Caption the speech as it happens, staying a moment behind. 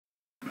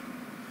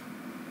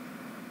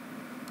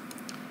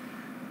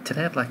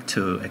Today I'd like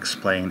to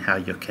explain how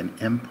you can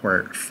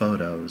import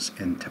photos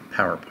into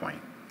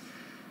PowerPoint.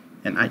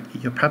 And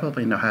you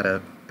probably know how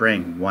to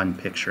bring one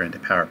picture into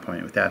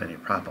PowerPoint without any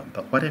problem,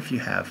 but what if you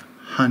have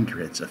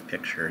hundreds of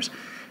pictures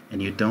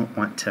and you don't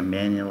want to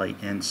manually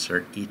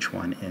insert each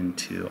one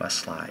into a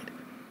slide?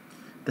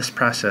 This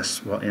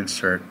process will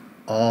insert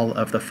all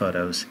of the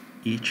photos,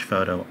 each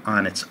photo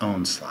on its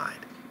own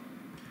slide.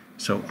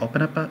 So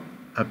open up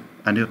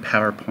a new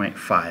PowerPoint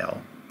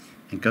file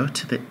and go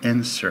to the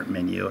Insert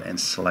menu and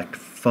select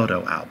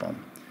Photo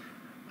Album.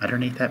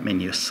 Underneath that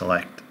menu,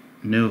 select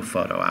New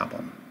Photo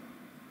Album.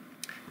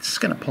 This is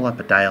going to pull up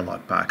a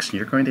dialog box, and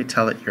you're going to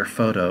tell it your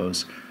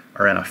photos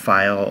are in a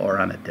file or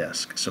on a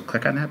disk. So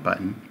click on that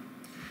button,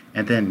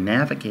 and then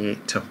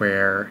navigate to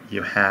where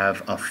you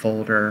have a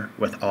folder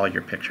with all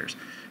your pictures.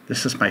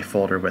 This is my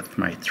folder with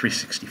my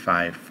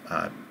 365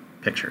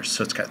 pictures,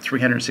 so it's got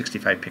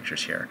 365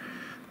 pictures here.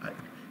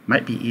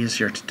 Might be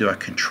easier to do a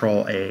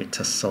Control-A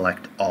to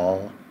select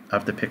all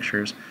of the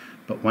pictures,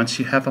 but once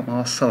you have them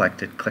all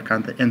selected, click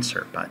on the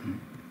Insert button.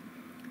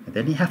 And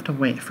then you have to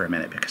wait for a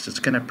minute because it's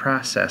going to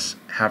process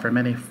however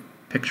many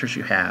pictures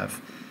you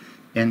have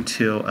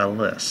into a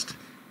list.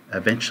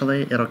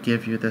 Eventually, it'll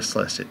give you this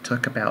list. It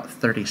took about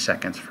 30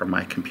 seconds for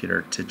my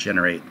computer to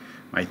generate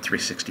my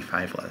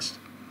 365 list.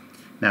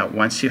 Now,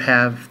 once you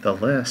have the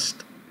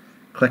list,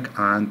 click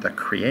on the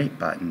Create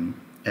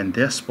button, and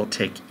this will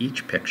take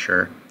each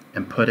picture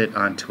and put it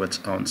onto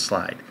its own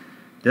slide.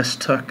 This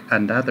took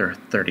another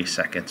 30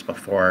 seconds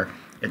before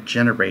it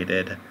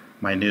generated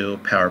my new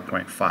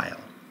PowerPoint file.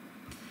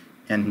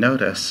 And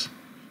notice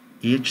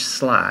each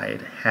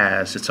slide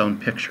has its own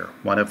picture,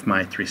 one of my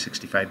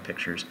 365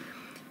 pictures,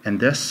 and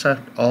this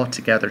all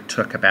together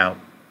took about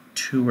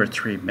 2 or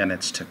 3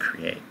 minutes to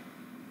create.